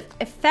 Elements of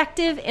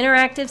Effective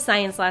Interactive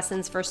Science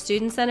Lessons for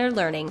Student-Centered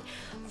Learning,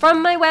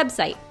 from my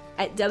website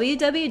at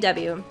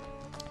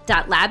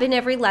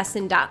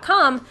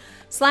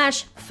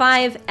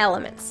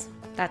www.labineverylesson.com/5elements.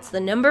 That's the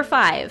number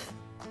 5,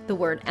 the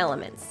word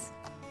elements.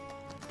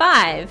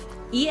 5,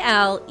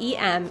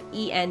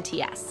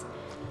 ELEMENTS.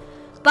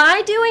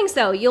 By doing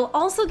so, you'll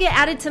also get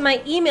added to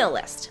my email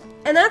list,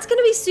 And that's going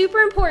to be super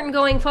important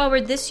going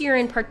forward this year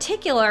in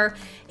particular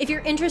if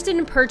you're interested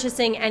in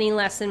purchasing any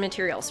lesson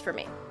materials for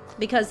me.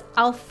 Because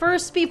I'll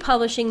first be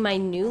publishing my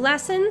new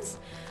lessons,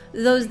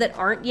 those that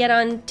aren't yet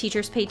on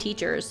Teachers Pay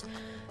Teachers,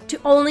 to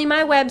only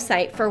my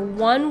website for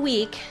 1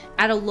 week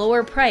at a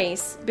lower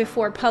price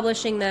before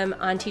publishing them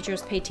on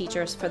Teachers Pay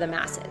Teachers for the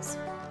masses.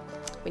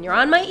 When you're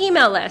on my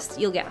email list,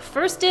 you'll get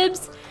first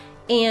dibs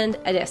and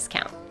a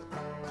discount.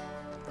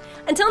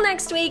 Until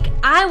next week,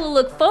 I will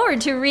look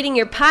forward to reading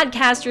your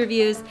podcast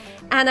reviews,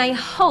 and I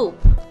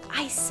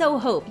so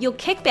hope you'll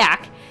kick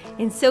back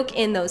and soak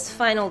in those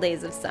final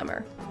days of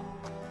summer.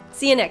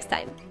 See you next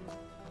time.